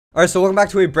Alright, so welcome back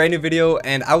to a brand new video,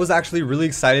 and I was actually really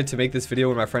excited to make this video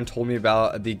when my friend told me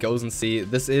about the Gozen-c.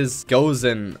 This is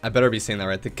Gozen, I better be saying that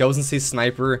right, the Gozen-c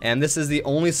sniper, and this is the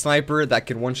only sniper that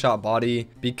can one-shot body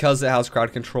because it has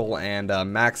crowd control and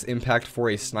max impact for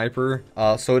a sniper.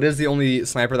 So it is the only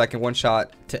sniper that can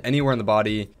one-shot to anywhere in the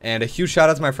body, and a huge shout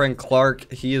out to my friend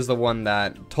Clark. He is the one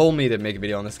that told me to make a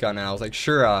video on this gun, and I was like,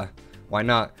 sure, why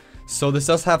not? So this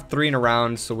does have 3 in a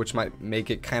round, so which might make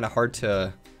it kind of hard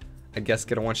to, I guess,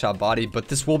 get a one-shot body, but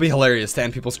this will be hilarious to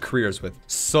end people's careers with.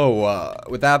 So,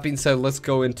 with that being said, let's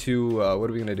go into, what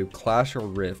are we gonna do? Clash or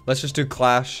Rift? Let's just do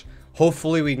Clash.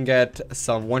 Hopefully we can get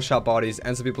some one-shot bodies,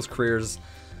 end some people's careers.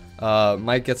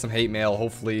 Might get some hate mail,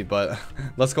 hopefully, but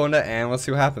let's go into and let's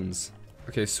see what happens.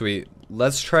 Okay, sweet.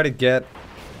 Let's try to get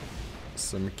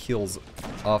some kills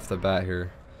off the bat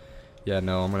here. Yeah,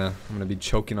 no, I'm gonna be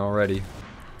choking already.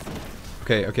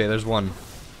 Okay, there's one.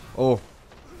 Oh.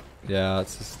 Yeah,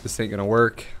 this ain't gonna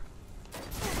work.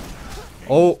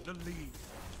 Oh.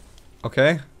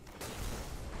 Okay.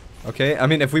 I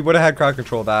mean, if we would have had crowd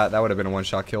control, that would have been a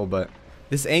one-shot kill, but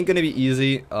this ain't gonna be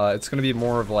easy. It's gonna be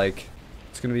more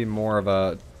of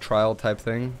a trial type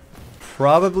thing.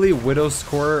 Probably Widow's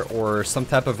Score or some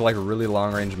type of like really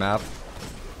long-range map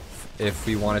if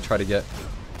we want to try to get.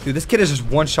 Dude, this kid is just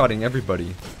one-shotting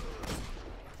everybody,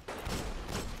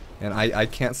 and I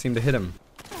can't seem to hit him.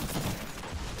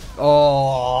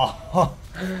 Oh,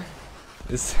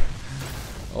 this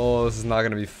is not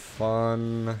gonna be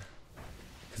fun,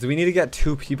 because we need to get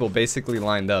 2 people basically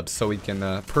lined up so we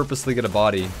can purposely get a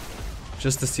body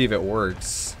just to see if it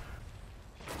works.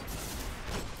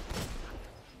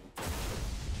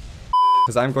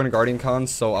 Because I'm going to Guardian Con,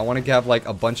 so I want to have like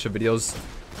a bunch of videos,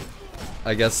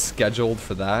 I guess, scheduled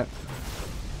for that.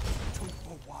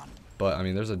 But I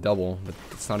mean, there's a double, but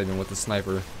it's not even with the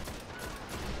sniper.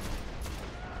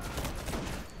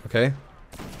 Okay.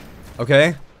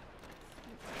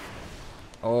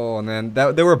 Oh, and then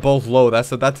they were both low. That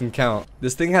didn't count.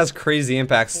 This thing has crazy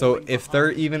impact, so if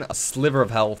they're even a sliver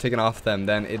of health taken off them,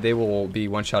 then they will be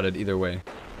one-shotted either way.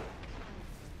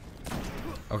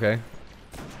 Okay.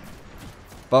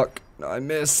 Fuck. No, I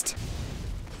missed.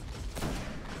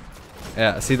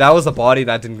 Yeah, see, that was a body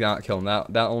that did not kill him.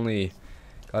 That only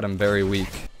got him very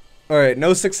weak. Alright,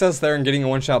 no success there in getting a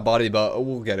one-shot body, but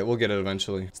we'll get it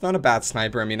eventually. It's not a bad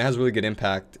sniper. I mean, it has really good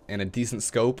impact and a decent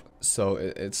scope, so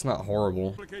it's not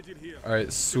horrible.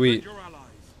 Alright, sweet.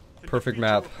 Perfect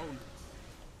map.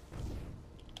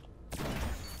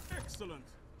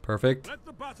 Perfect.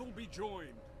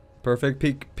 Perfect.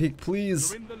 Peek,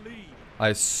 please.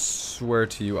 I swear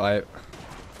to you,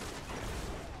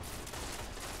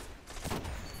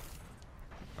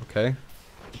 Okay.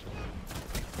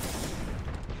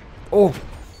 Oh,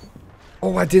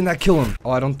 why didn't that kill him?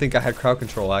 Oh, I don't think I had crowd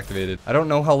control activated. I don't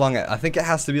know how long I think it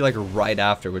has to be like right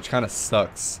after, which kind of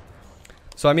sucks.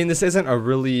 So, I mean, this isn't a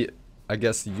really, I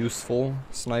guess, useful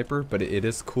sniper, but it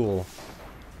is cool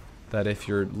that if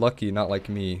you're lucky, not like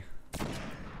me.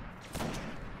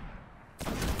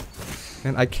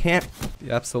 And I can't,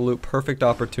 the absolute perfect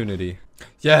opportunity.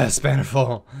 Yes,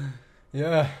 Bannerfall.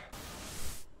 Yeah.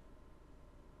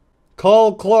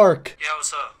 Call Clark. Yeah,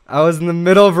 what's up? I was in the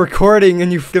middle of recording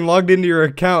and you fucking logged into your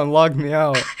account and logged me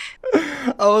out.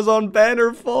 I was on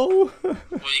Bannerfall. Well,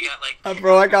 you got like...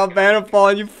 Bro, I got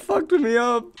Bannerfall and you fucked me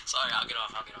up. Sorry, I'll get off.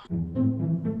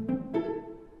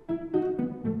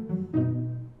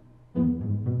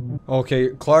 Okay,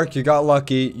 Clark, you got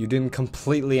lucky. You didn't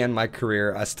completely end my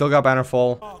career. I still got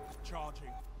Bannerfall.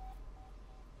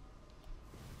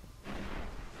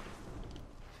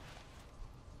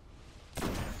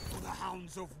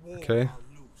 Okay.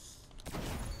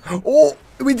 Oh,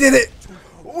 we did it!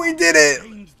 We did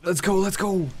it! Let's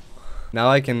go. Now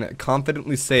I can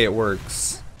confidently say it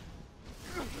works.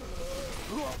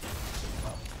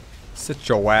 Sit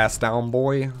your ass down,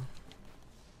 boy.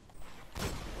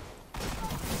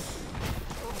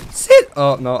 Sit!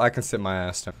 Oh, no, I can sit my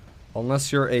ass down.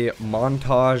 Unless you're a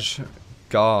montage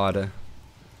god,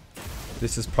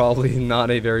 this is probably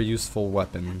not a very useful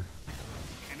weapon.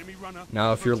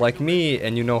 Now, if you're like me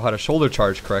and you know how to shoulder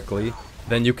charge correctly,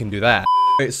 then you can do that.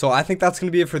 Okay, so I think that's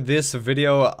gonna be it for this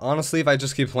video. Honestly, if I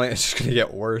just keep playing, it's just gonna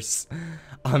get worse.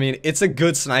 I mean, it's a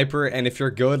good sniper, and if you're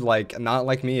good, like, not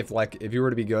like me, if you were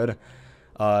to be good,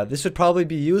 this would probably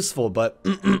be useful, but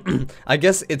I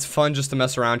guess it's fun just to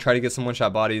mess around, try to get some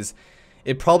one-shot bodies.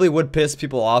 It probably would piss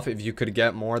people off if you could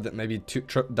get more than maybe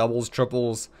doubles,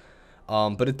 triples.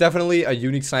 But it's definitely a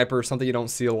unique sniper, something you don't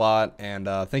see a lot. And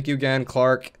thank you again,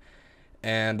 Clark.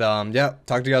 And yeah,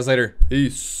 talk to you guys later.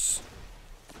 Peace.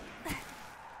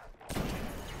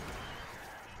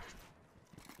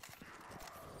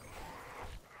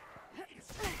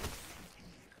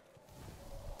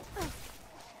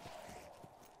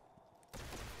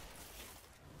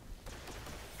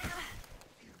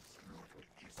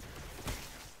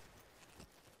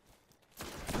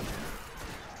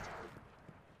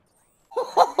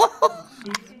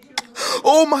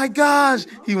 Oh my gosh,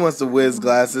 he wants to wear his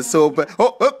glasses so bad.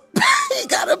 Oh, he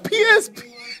got a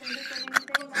PSP.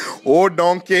 Oh,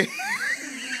 donkey.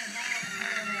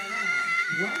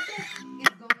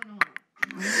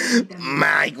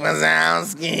 Mike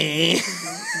Wazowski.